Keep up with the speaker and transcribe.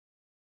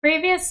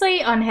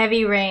Previously on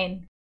Heavy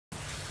Rain.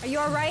 Are you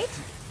alright?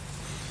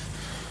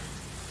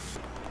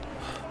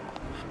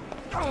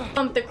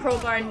 Bump the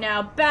crowbar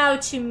now. Bow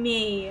to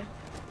me.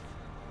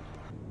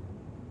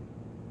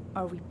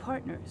 Are we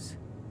partners?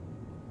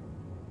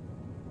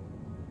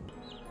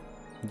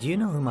 Do you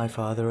know who my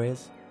father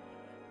is?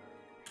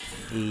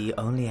 He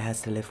only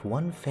has to lift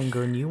one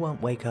finger and you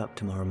won't wake up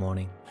tomorrow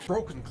morning.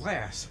 Broken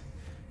glass.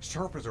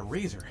 Sharp as a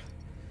razor.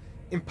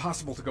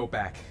 Impossible to go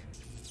back.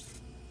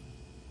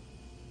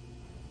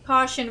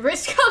 Caution,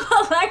 risk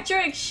of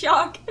electric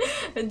shock.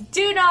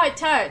 Do not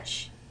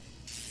touch.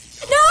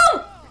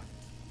 No!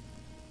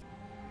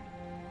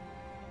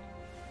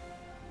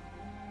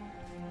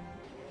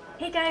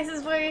 Hey guys,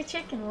 it's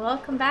WARRIORCHICK and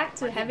welcome back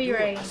to Heavy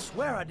Rain. I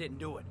swear I didn't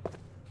do it.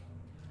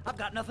 I've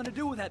got nothing to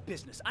do with that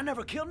business. I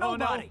never killed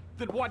nobody. Oh, no.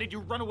 Then why did you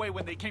run away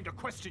when they came to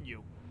question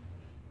you?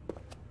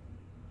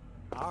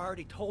 I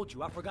already told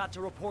you I forgot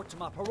to report to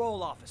my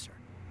parole officer.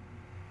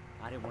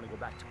 I didn't want to go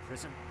back to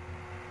prison.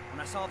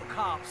 When I saw the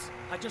cops,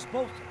 I just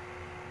bolted.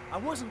 I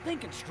wasn't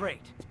thinking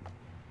straight.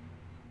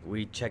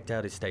 We checked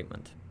out his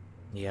statement.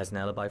 He has an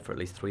alibi for at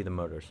least 3 of the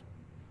murders.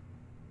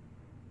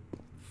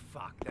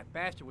 Fuck, that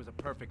bastard was a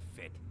perfect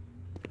fit.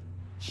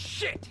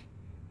 Shit!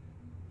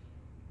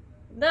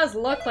 It does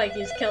look like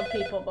he's killed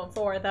people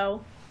before,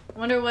 though.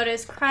 Wonder what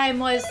his crime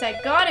was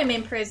that got him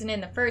in prison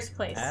in the first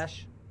place.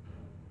 Ash?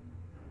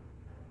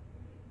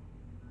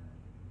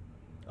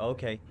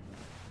 Okay.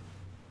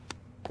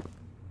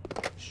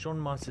 Sean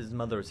Moss's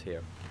mother's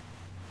here.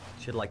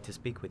 She'd like to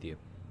speak with you.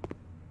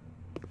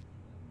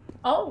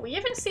 Oh, we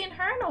haven't seen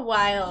her in a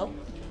while.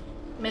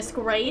 Miss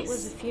Grace? It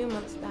was a few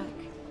months back.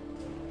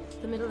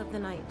 The middle of the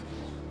night.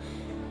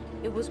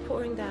 It was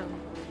pouring down.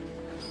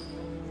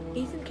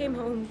 Ethan came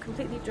home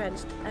completely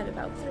drenched at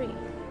about 3.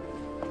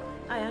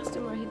 I asked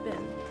him where he'd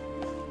been.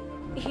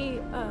 He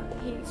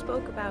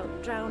spoke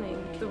about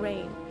drowning, the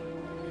rain.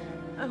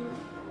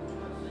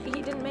 He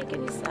didn't make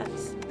any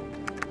sense.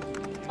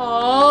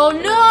 Oh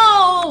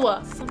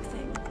no!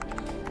 Something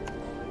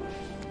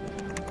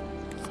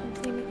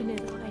in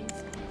his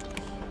eyes.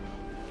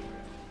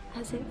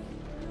 As if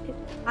it...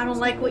 I don't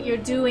like what you're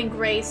doing,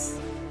 Grace.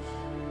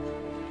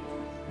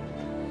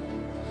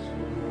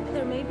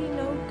 There may be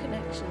no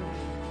connection,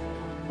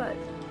 but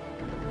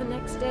the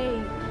next day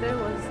there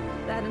was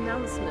that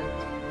announcement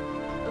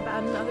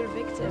about another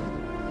victim.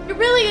 You're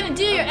really gonna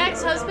do your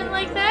ex-husband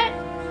like that?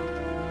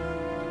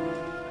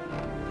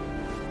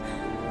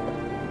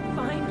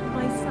 Find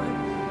my son.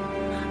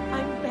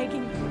 I'm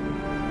begging you.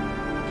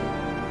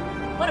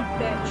 What a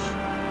bitch.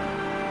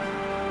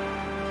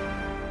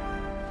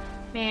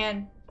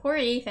 Man, poor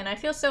Ethan. I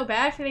feel so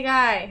bad for the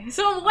guy.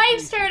 So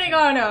wife's turning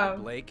on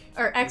him. Blake,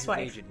 Or this is ex-wife.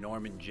 Agent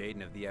Norman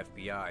Jaden of the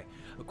FBI.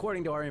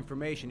 According to our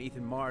information,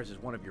 Ethan Mars is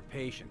one of your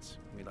patients.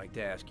 We'd like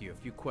to ask you a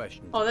few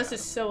questions. Oh, this about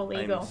is so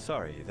illegal. I'm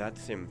sorry,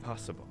 that's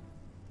impossible. him.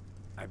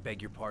 I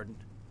beg your pardon?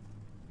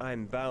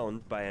 I'm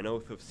bound by an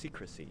oath of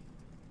secrecy.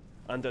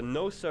 Under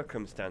no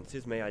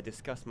circumstances may I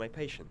discuss my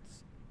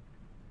patients.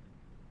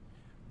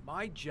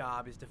 My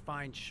job is to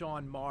find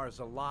Sean Mars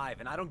alive,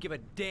 and I don't give a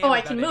damn Oh, I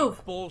about can any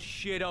move.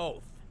 bullshit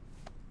oath.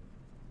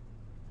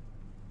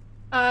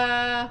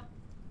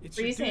 It's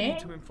your Reason, duty eh?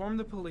 to inform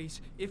the police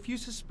if you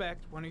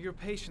suspect one of your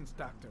patients,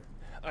 Doctor.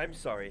 I'm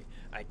sorry,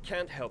 I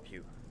can't help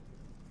you.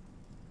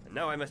 And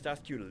now I must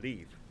ask you to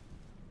leave.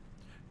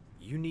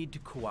 You need to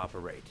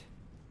cooperate.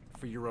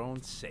 For your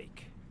own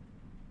sake.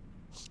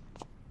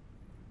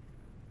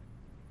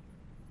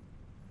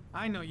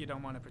 I know you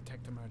don't want to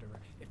protect a murderer.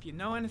 If you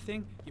know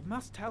anything, you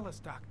must tell us,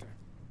 Doctor.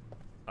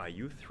 Are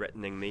you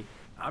threatening me?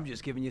 I'm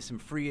just giving you some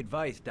free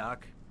advice,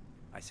 Doc.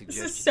 I suggest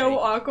This is you so take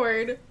it.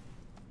 awkward.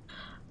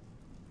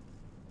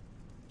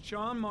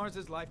 Sean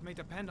Mars's life may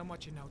depend on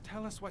what you know.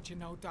 Tell us what you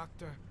know,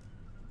 Doctor.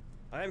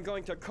 I am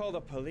going to call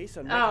the police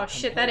and Oh, make a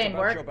shit, that complaint didn't about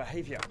work. your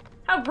behavior.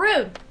 How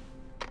rude.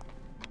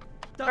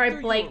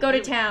 Alright, Blake, go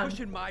to town.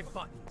 Pushing my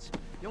buttons.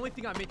 The only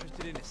thing I'm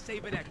interested in is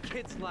saving that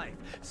kid's life.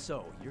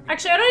 So you're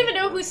Actually, I don't even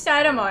know whose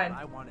side I'm on.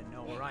 I want to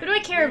know where Who do I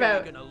care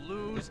about? I'm gonna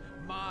lose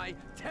my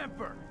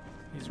temper.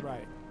 He's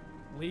right.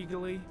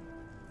 Legally,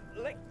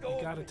 Let go you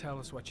of gotta me. tell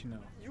us what you know.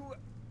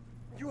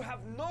 You have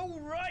no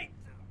right.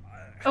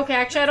 Okay,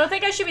 actually, I don't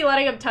think I should be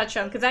letting him touch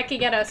him, because that could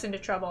get us into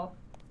trouble.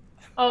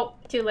 Oh,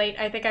 too late.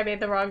 I think I made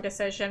the wrong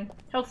decision.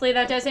 Hopefully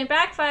that doesn't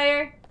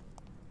backfire.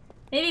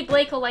 Maybe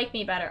Blake will like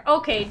me better.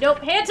 Okay, nope.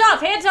 Hands off!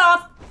 Hands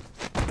off!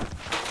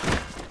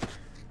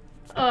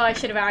 Oh, I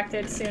should have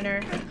acted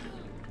sooner.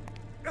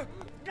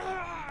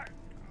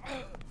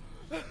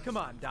 Come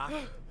on, Doc.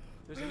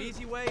 There's an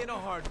easy way and a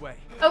hard way.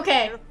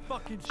 Okay, You're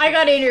fucking I shit.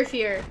 gotta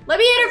interfere. Let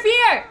me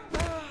interfere!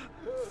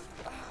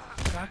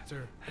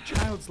 Doctor, a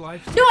child's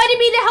life... No, I didn't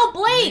mean to help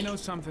You may Blake! know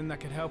something that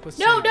could help us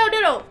No, save no, him. no,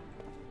 no!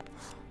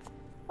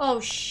 Oh,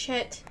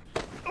 shit.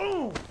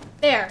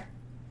 There.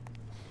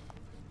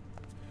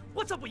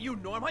 What's up with you,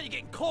 Norm? How you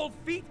getting cold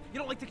feet? You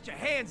don't like to get your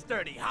hands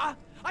dirty, huh?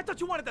 I thought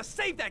you wanted to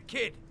save that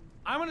kid.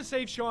 I want to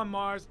save Sean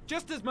Mars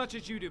just as much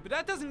as you do, but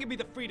that doesn't give me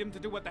the freedom to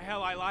do what the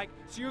hell I like,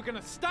 so you're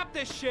gonna stop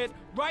this shit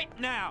right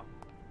now!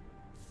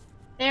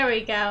 There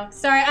we go.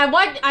 Sorry, I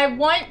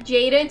want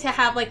Jaden to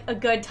have like a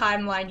good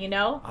timeline, you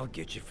know? I'll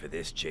get you for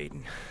this,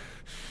 Jaden.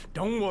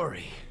 Don't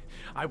worry.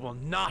 I will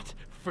not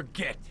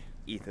forget.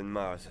 Ethan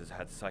Mars has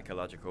had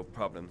psychological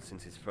problems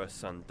since his first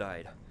son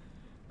died.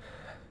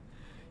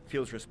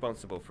 Feels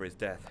responsible for his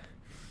death.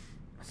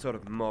 A sort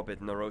of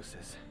morbid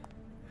neurosis.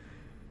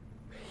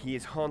 He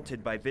is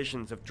haunted by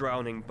visions of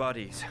drowning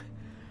bodies.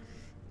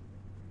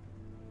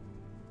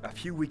 A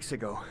few weeks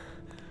ago,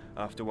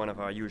 after one of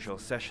our usual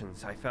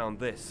sessions, I found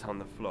this on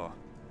the floor.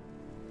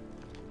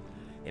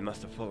 It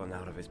must have fallen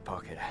out of his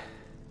pocket.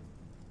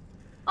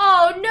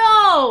 Oh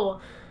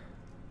no!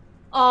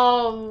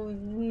 Oh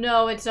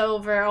no, it's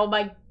over. Oh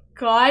my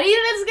god,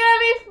 Ethan's gonna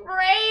be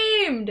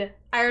framed!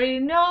 I already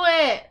know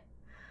it.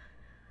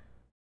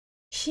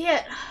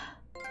 Shit.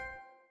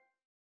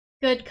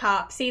 Good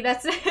cop. See,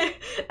 that's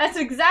that's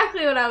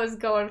exactly what I was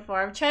going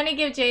for. I'm trying to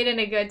give Jaden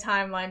a good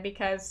timeline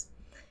because,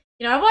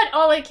 you know, I want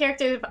all the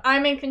characters, if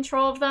I'm in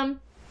control of them,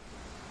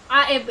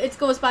 it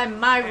goes by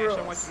my rules.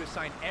 I want you to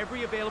assign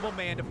every available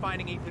man to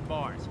finding Ethan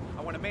Mars.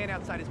 I want a man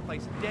outside his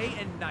place day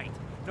and night.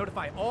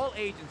 Notify all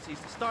agencies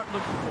to start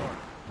looking for him.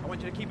 I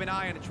want you to keep an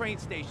eye on the train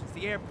stations,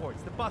 the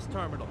airports, the bus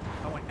terminal.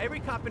 I want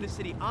every cop in the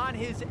city on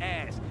his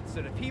ass, so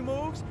that if he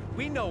moves,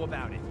 we know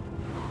about it.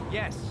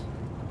 Yes,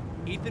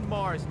 Ethan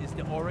Mars is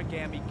the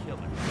origami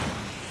killer.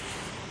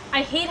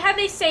 I hate how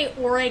they say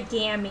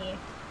origami.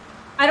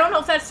 I don't know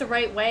if that's the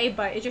right way,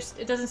 but it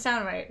doesn't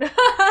sound right.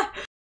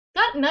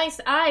 Got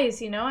nice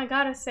eyes, you know, I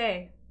gotta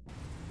say.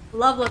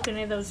 Love looking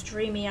at those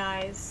dreamy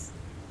eyes.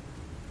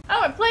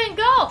 Oh, we're playing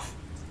golf!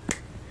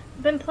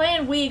 I've been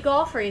playing Wii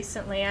golf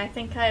recently. I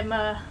think I'm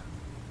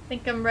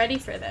ready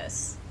for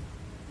this.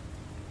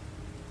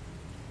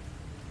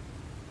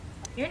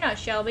 You're not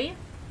Shelby.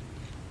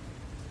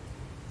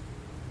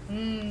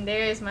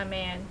 There's my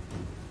man.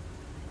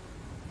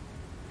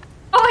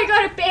 Oh, I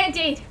got a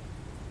band-aid!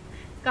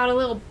 Got a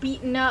little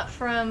beaten up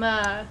from,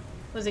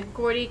 was it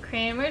Gordy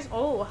Kramer's?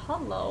 Oh,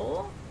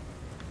 hello.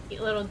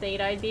 Cute little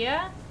date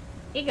idea.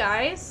 Hey,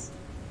 guys.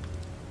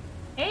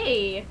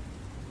 Hey.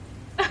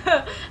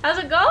 How's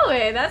it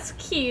going? That's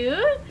cute.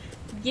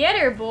 Get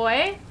her,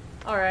 boy.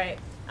 Alright.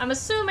 I'm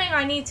assuming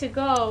I need to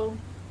go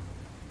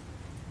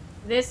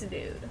this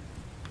dude.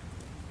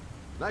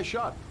 Nice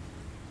shot.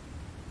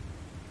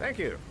 Thank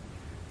you.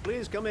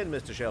 Please come in,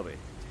 Mr. Shelby.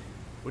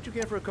 Would you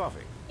care for a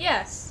coffee?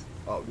 Yes.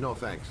 Oh, no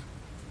thanks.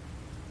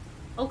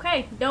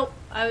 Okay, nope.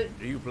 I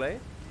Do you play?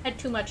 had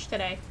too much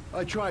today.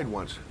 I tried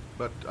once,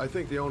 but I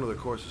think the owner of the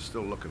course is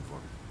still looking for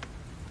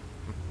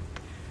me.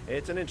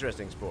 It's an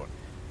interesting sport.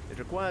 It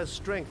requires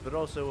strength, but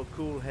also a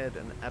cool head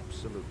and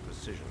absolute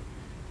precision.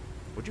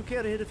 Would you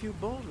care to hit a few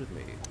balls with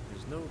me?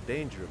 There's no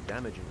danger of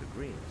damaging the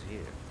greens here.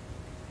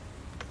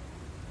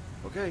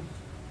 Okay.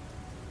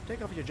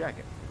 Take off your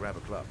jacket and grab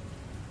a club.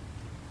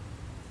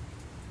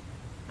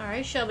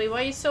 Alright, Shelby,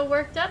 why are you so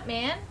worked up,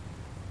 man?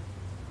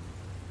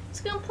 Let's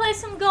go play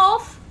some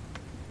golf.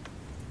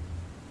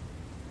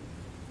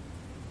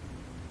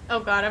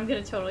 Oh god, I'm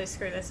gonna totally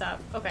screw this up.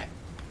 Okay.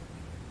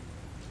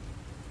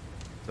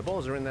 The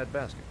balls are in that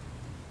basket.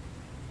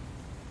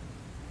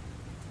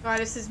 God,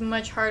 this is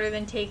much harder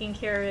than taking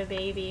care of a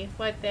baby.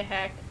 What the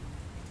heck?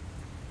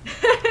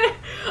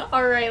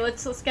 Alright,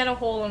 let's get a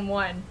hole in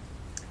one.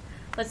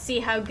 Let's see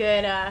how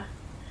good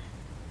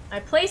my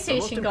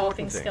PlayStation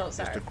golfing skills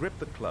are. Is to grip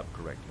the club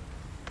correctly.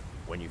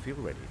 When you feel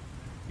ready,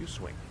 you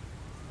swing.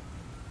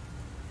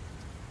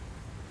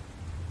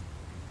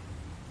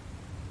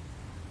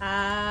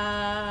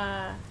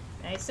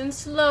 Nice and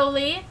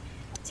slowly.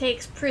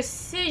 Takes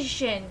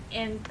precision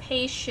and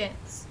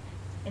patience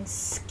and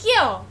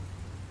skill.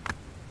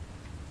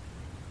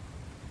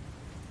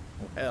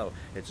 Well,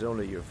 it's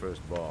only your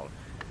first ball.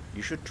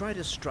 You should try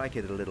to strike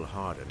it a little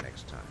harder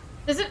next time.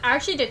 Does it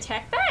actually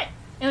detect that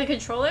in the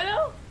controller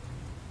though?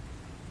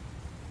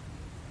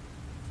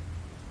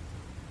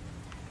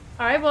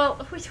 Alright, well,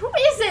 who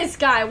is this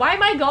guy? Why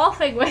am I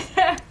golfing with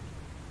him?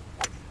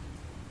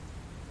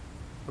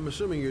 I'm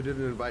assuming you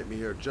didn't invite me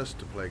here just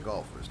to play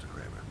golf, Mr.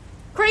 Kramer.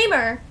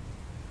 Kramer!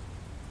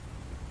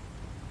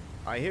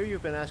 I hear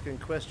you've been asking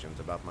questions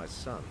about my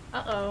son.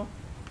 Uh-oh.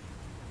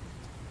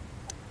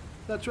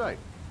 That's right.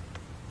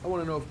 I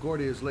want to know if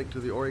Gordy is linked to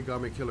the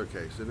origami killer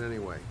case in any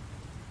way.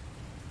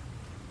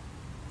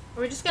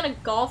 Are we just gonna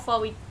golf while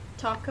we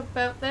talk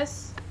about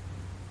this?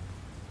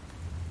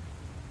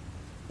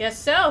 Guess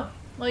so.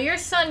 Well, your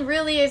son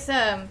really is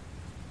a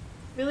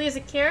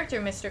character,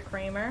 Mr.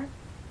 Kramer.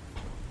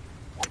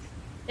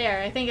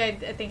 There, I think I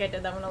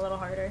did that one a little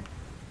harder.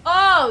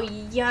 Oh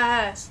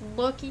yes,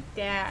 look at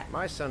that.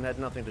 My son had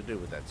nothing to do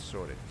with that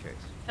sordid case.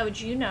 How would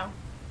you know?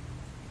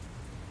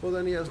 Well,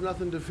 then he has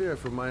nothing to fear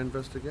from my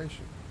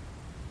investigation.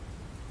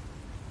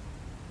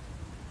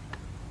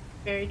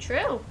 Very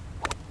true.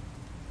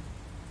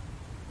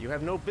 You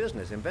have no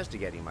business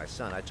investigating my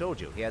son. I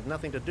told you, he had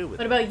nothing to do with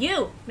it. What about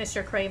you,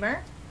 Mr.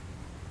 Kramer?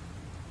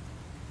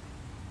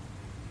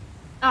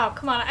 Oh,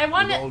 come on. I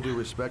want to... With all due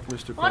respect,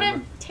 Mr. Kramer, I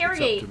want to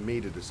interrogate. it's up to me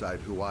to decide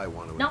who I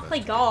want to Not play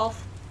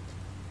golf.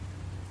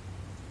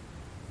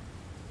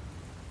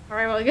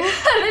 Alright, well,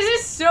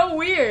 this is so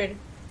weird.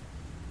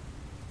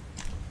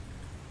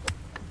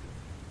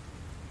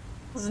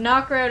 Let's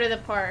knock her out of the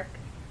park.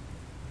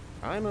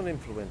 I'm an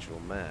influential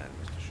man,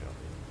 Mr. Shelby.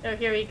 Oh,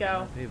 here we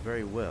go. I pay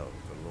very well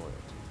for loyalty.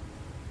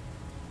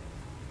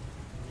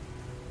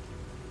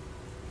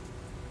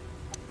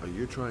 Are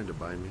you trying to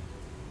buy me?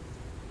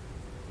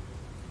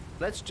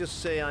 Let's just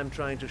say I'm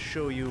trying to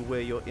show you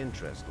where your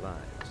interest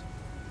lies.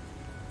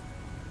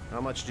 How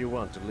much do you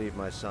want to leave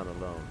my son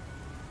alone?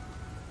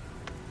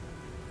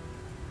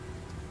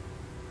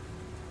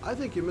 I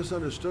think you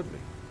misunderstood me.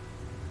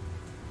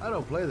 I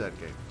don't play that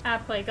game. I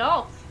play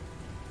golf.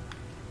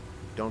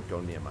 Don't go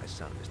near my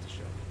son, Mr.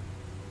 Shelby.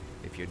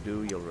 If you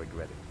do, you'll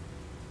regret it.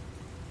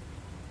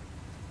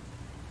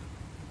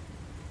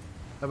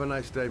 Have a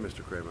nice day,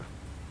 Mr. Kramer.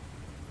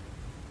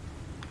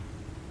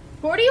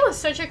 Gordy was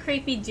such a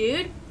creepy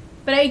dude,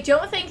 but I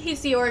don't think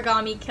he's the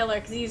origami killer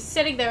because he's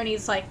sitting there and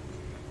he's like,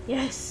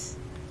 yes,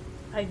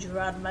 I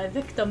drown my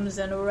victims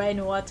in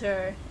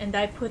rainwater and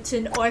I put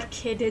an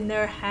orchid in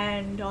their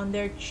hand on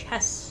their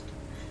chest.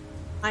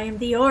 I am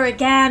the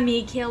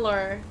origami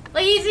killer.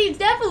 Like, he's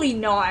definitely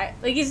not.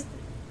 Like,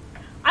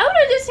 I would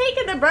have just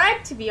taken the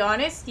bribe, to be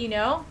honest, you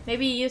know?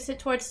 Maybe use it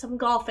towards some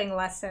golfing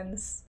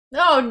lessons.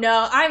 Oh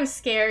no, I'm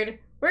scared.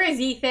 Where is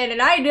Ethan?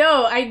 And I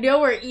know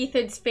where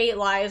Ethan's fate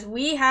lies.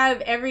 We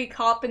have every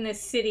cop in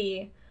this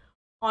city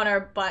on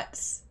our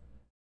butts.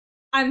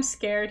 I'm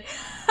scared.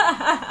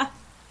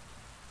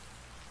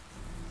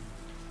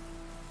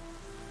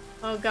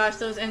 Oh gosh,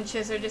 those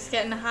inches are just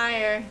getting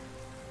higher.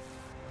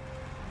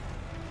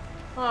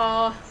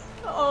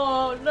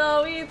 Oh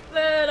no,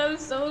 Ethan, I'm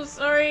so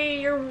sorry.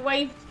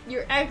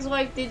 Your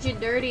ex-wife did you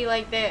dirty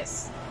like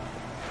this.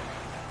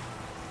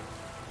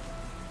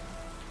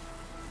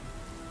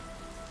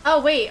 Oh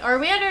wait, are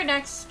we at our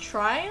next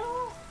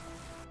trial?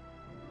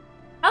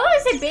 How long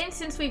has it been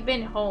since we've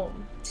been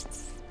home?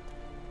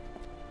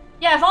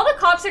 Yeah, if all the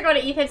cops are going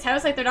to Ethan's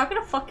house, like, they're not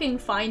gonna fucking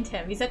find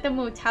him. He's at the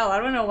motel. I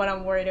don't know what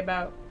I'm worried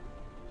about.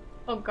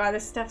 Oh god,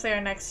 this is definitely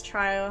our next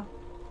trial.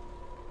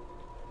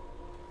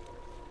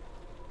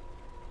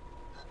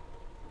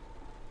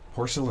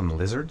 Porcelain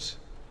lizards?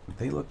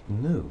 They look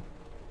new.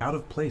 Out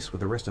of place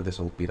with the rest of this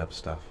old beat-up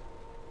stuff.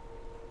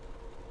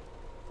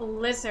 A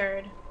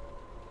lizard.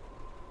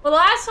 Well, the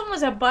last one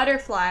was a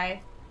butterfly.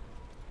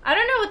 I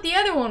don't know what the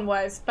other one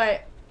was,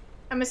 but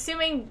I'm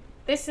assuming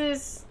this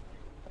is...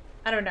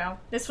 I don't know.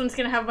 This one's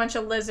gonna have a bunch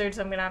of lizards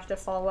I'm gonna have to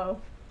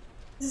follow.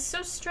 This is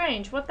so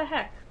strange. What the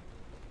heck?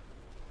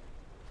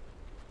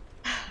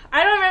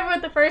 I don't remember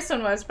what the first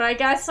one was, but I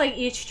guess like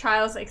each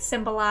trial is like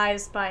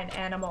symbolized by an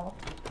animal.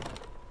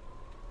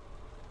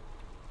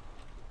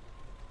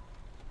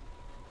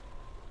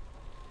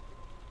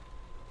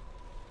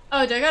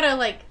 Oh, do I gotta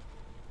like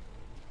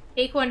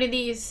take one of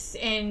these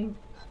and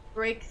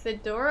break the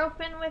door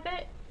open with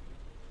it?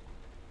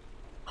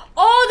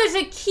 Oh,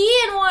 there's a key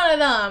in one of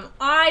them!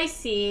 I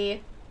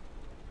see.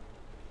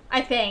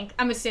 I think.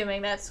 I'm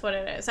assuming that's what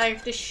it is. I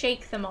have to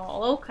shake them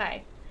all.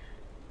 Okay.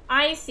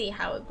 I see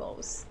how it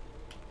goes.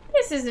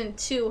 This isn't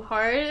too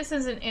hard. This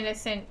is an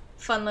innocent,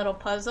 fun little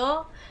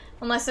puzzle.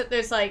 Unless if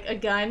there's like a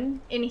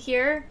gun in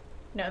here.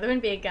 No, there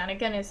wouldn't be a gun. A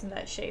gun isn't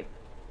that shape.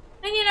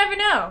 Then you never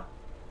know.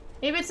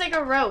 Maybe it's like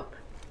a rope.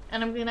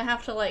 And I'm gonna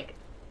have to like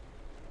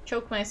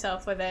choke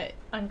myself with it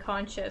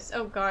unconscious.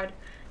 Oh god.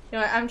 You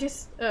know what, I'm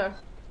just ugh.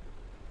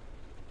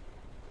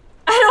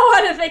 I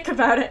don't want to think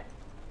about it.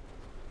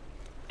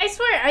 I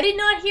swear, I did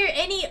not hear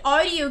any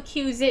audio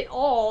cues at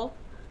all.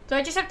 Do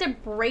I just have to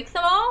break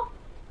them all?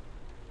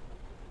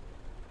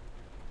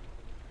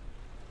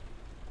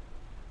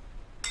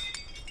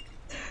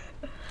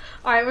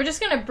 Alright, we're just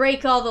gonna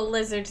break all the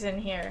lizards in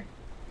here.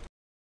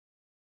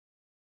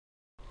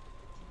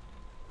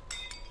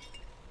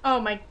 Oh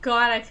my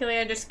god, I feel like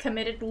I just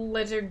committed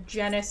lizard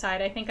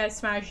genocide. I think I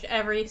smashed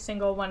every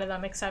single one of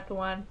them except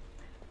one.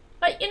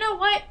 But you know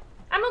what?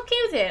 I'm okay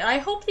with it. I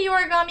hope the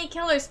origami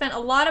killer spent a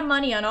lot of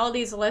money on all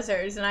these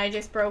lizards and I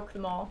just broke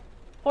them all.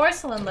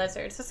 Porcelain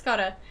lizards. That's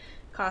gotta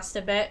cost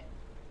a bit.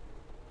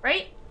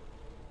 Right?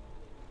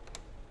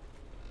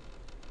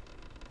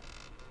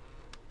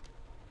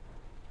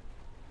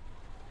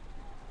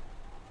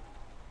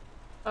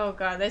 Oh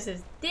god, this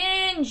is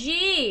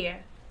dingy!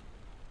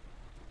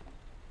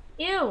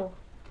 Ew.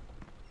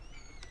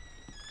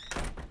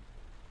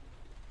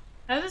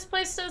 How's this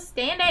place still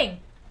standing?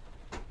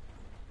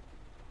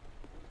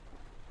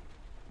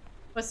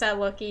 What's that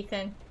look,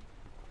 Ethan?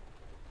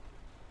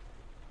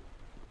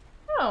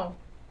 Oh.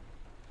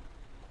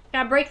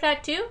 Can I break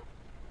that too?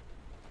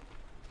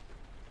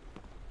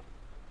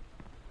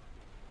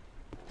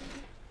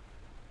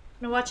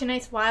 Wanna watch a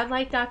nice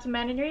wildlife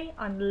documentary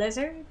on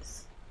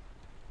lizards?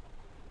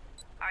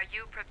 Are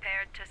you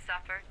prepared to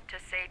suffer to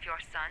save your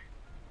son?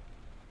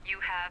 You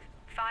have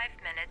 5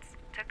 minutes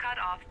to cut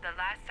off the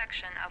last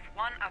section of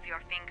one of your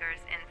fingers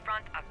in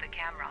front of the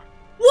camera.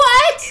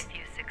 What? If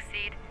you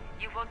succeed,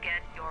 you will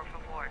get your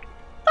reward.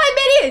 5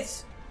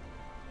 minutes!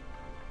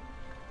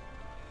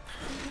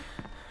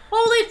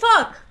 Holy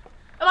fuck!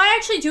 Am I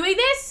actually doing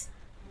this?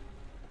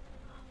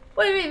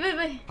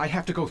 Wait. I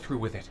have to go through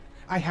with it.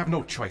 I have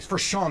no choice, for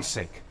Sean's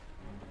sake.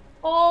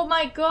 Oh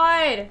my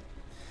god.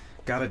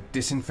 Gotta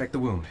disinfect the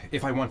wound,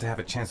 if I want to have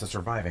a chance of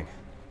surviving.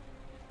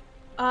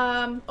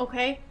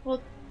 Okay.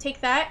 We'll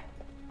take that.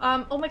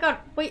 Oh my god.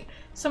 Wait.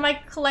 So am I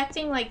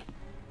collecting, like...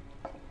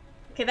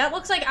 Okay, that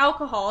looks like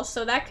alcohol,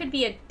 so that could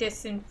be a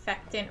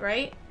disinfectant,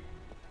 right?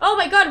 Oh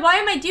my god, why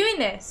am I doing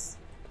this?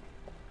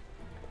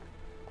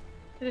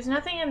 There's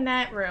nothing in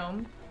that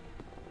room.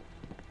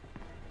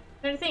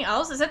 Is there anything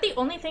else? Is that the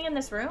only thing in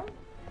this room?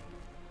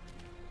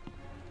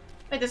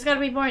 Wait, there's gotta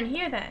be more in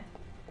here then.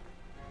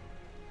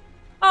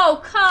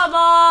 Oh, come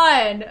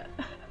on!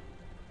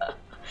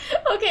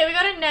 Okay, we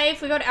got a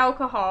knife, we got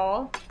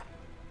alcohol.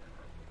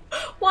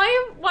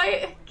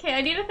 Why? Okay,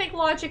 I need to think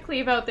logically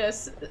about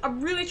this.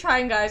 I'm really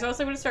trying, guys, or else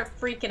I'm gonna start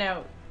freaking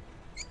out.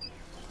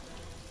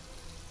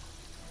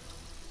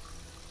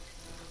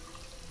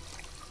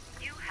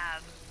 You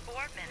have 4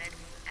 minutes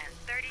and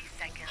 30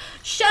 seconds.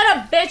 Shut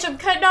up, bitch! I'm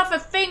cutting off a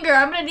finger!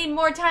 I'm gonna need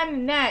more time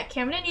than that.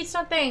 Okay, I'm gonna need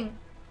something...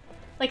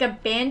 Like a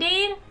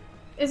band-aid?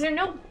 Is there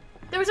no...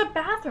 There was a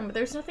bathroom, but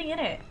there's nothing in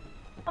it.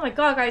 Oh my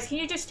god, guys, can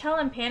you just tell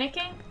I'm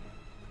panicking?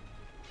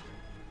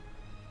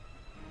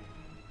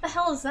 What the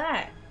hell is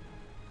that?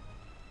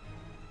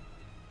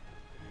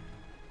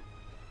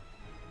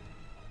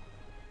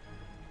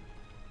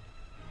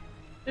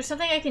 There's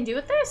something I can do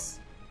with this?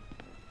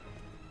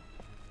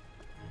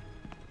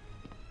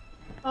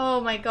 Oh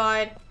my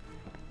god.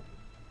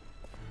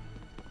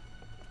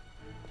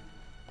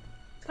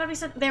 There's gotta be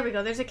something. There we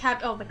go. There's a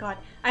cap. Oh my god.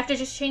 I have to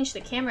just change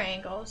the camera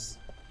angles.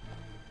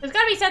 There's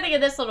gotta be something in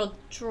this little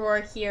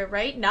drawer here,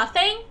 right?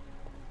 Nothing?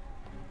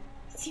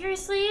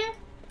 Seriously?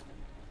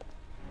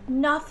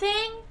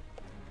 Nothing?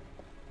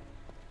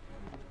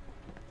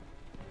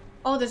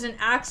 Oh, there's an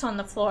axe on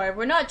the floor.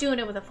 We're not doing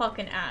it with a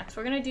fucking axe.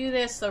 We're gonna do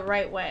this the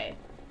right way.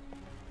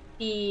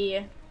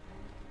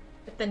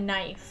 With the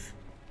knife.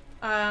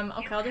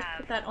 Okay, I'll just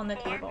put that on the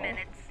table. 4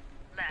 minutes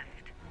left.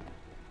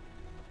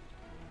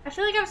 I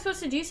feel like I'm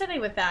supposed to do something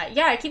with that.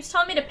 Yeah, it keeps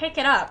telling me to pick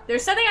it up.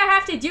 There's something I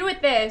have to do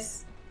with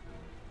this.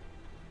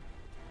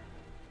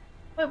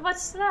 Wait,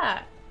 what's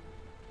that?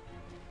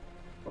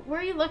 Where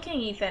are you looking,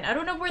 Ethan? I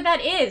don't know where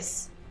that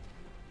is.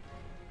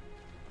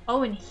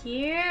 Oh, in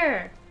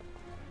here.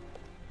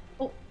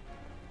 Oh.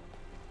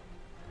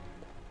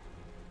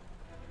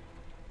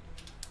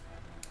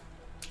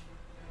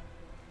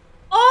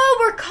 Oh,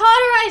 we're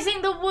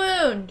cauterizing the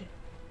wound.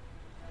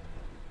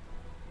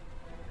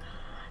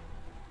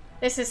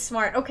 This is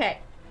smart. Okay.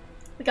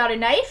 We got a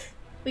knife.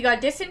 We got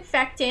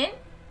disinfectant.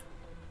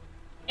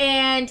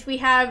 And we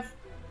have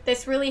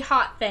this really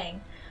hot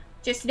thing.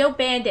 Just no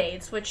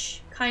band-aids,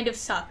 which kind of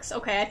sucks.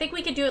 Okay, I think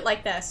we could do it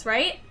like this,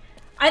 right?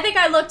 I think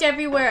I looked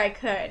everywhere I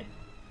could.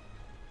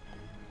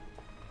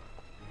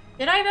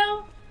 Did I,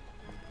 though?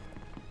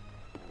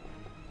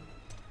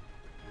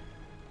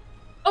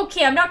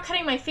 Okay, I'm not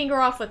cutting my finger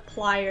off with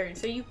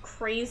pliers. Are you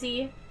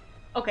crazy?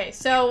 Okay,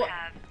 so... You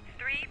have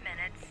 3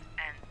 minutes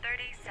and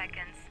 30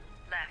 seconds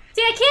left.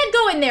 See, I can't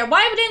go in there.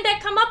 Why didn't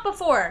that come up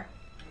before?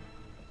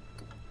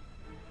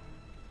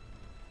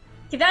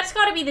 Okay, that's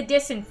got to be the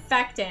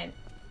disinfectant.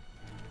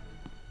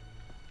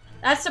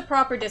 That's the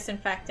proper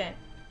disinfectant.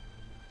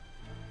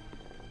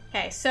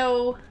 Okay,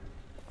 so...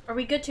 Are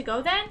we good to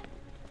go then?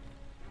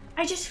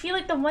 I just feel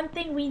like the one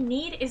thing we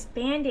need is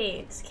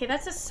band-aids. Okay,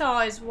 that's a saw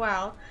as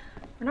well.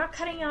 We're not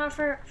cutting off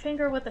our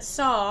finger with a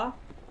saw.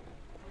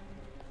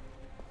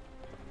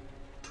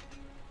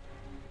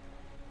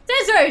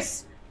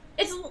 Scissors!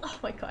 It's... Oh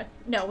my god.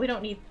 No, we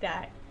don't need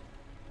that.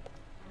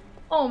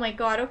 Oh my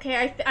god,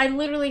 okay. I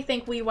literally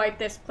think we wiped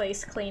this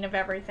place clean of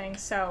everything,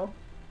 so...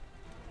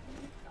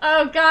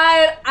 Oh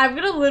god, I'm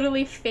gonna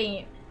literally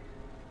faint.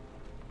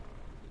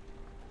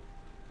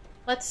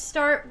 Let's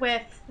start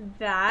with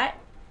that.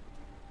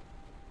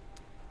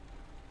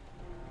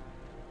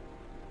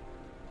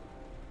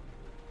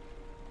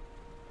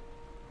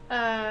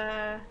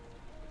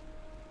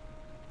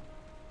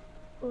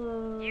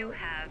 You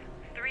have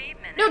 3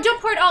 minutes. No,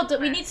 don't pour it all.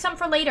 We need some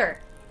for later.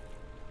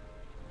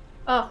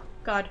 Oh,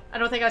 God. I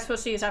don't think I was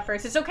supposed to use that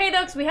first. It's okay, though,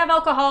 because we have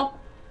alcohol.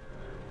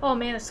 Oh,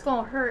 man, it's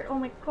gonna hurt. Oh,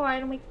 my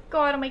God. Oh, my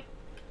God. Oh, my...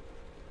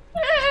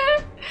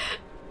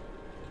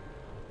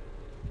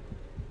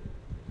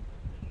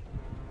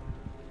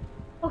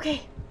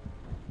 Okay.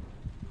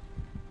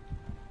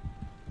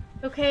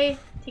 Okay.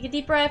 Take a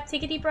deep breath.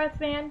 Take a deep breath,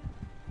 man.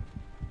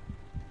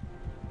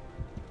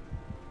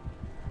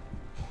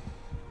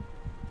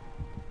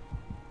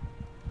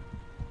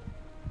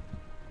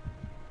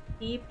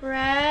 Deep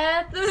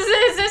breath.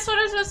 Is this what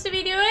I'm supposed to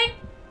be doing?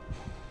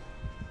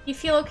 You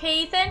feel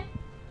okay, Ethan?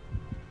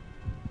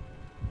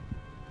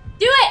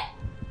 Do it!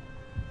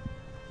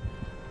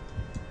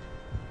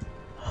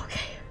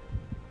 Okay.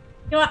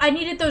 You know what? I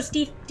needed those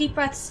deep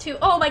breaths too.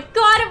 Oh my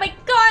god! Oh my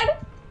god!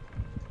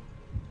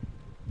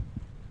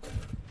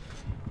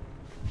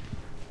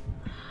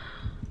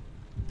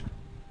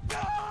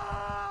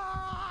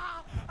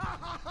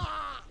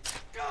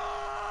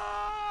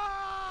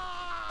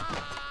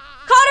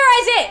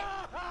 Cauterize it!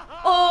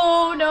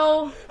 Oh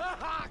no.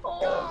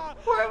 Oh,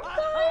 poor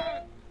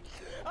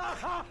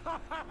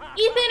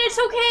Ethan, it's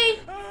okay.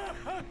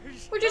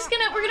 We're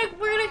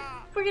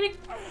gonna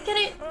get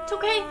it. It's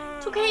okay.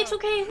 It's okay. It's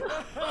okay.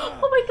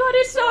 Oh my god,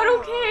 it's not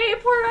okay.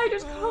 Poor guy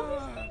just called.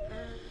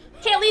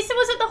 Okay, at least it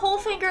wasn't the whole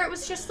finger. It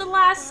was just the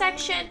last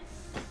section.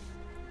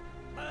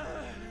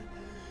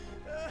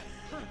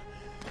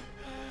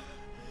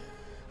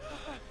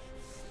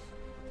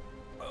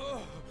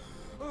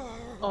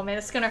 Oh man,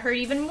 it's gonna hurt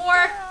even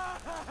more.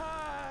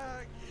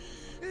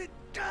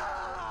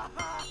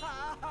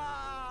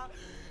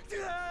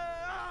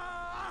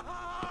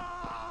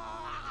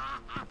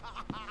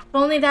 If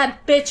only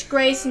that bitch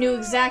Grace knew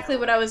exactly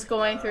what I was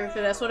going through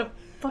for this. What a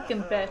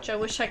fucking bitch. I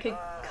wish I could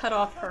cut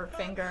off her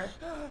finger.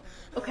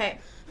 Okay.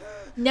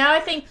 Now I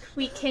think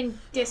we can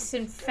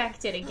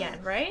disinfect it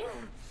again, right?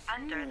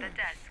 Under the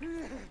desk.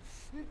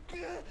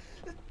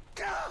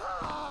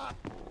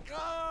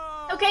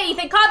 Okay,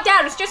 Ethan, calm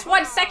down. It's just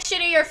one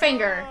section of your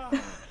finger.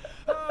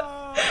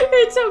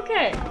 It's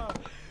okay.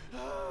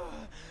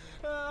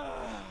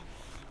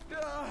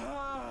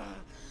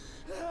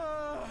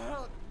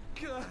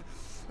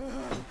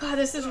 God,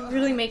 this is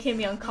really making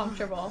me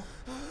uncomfortable.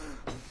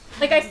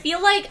 Like, I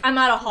feel like I'm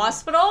at a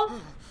hospital,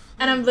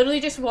 and I'm literally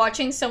just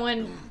watching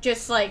someone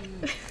just, like,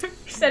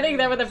 sitting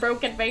there with a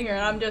broken finger,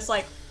 and I'm just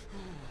like,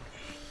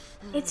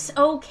 it's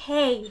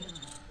okay.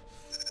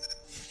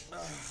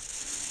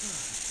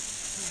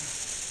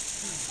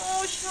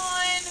 Oh,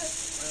 Sean.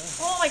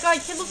 Oh my god,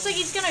 kid looks like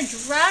he's gonna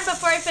drown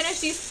before I finish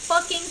these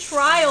fucking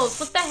trials.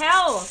 What the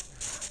hell?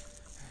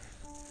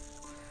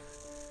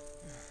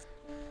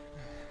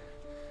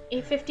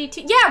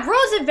 852. Yeah,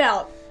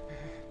 Roosevelt!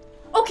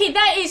 Okay,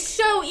 that is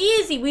so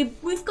easy.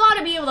 We've got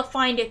to be able to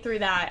find it through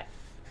that.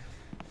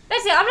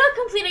 That's it. I'm not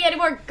completing any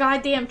more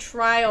goddamn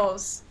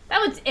trials. That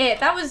was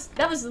it. That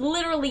was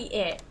literally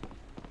it.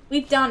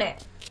 We've done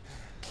it.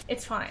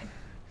 It's fine.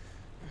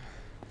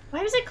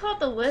 Why was it called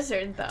the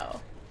lizard, though?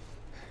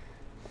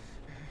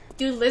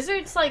 Do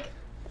lizards, like,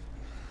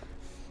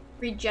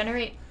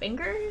 regenerate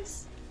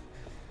fingers?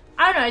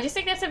 I don't know. I just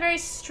think that's a very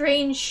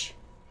strange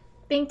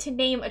thing to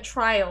name a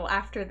trial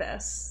after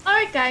this.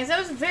 Alright guys, that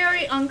was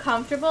very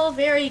uncomfortable,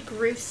 very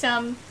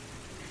gruesome.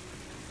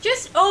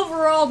 Just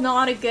overall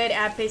not a good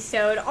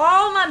episode.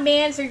 All my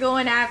mans are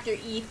going after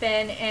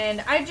Ethan,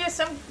 and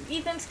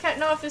Ethan's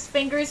cutting off his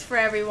fingers for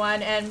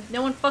everyone, and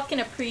no one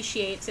fucking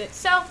appreciates it.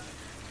 So,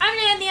 I'm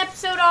gonna end the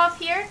episode off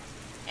here,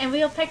 and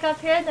we'll pick up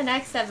here in the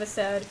next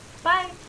episode. Bye!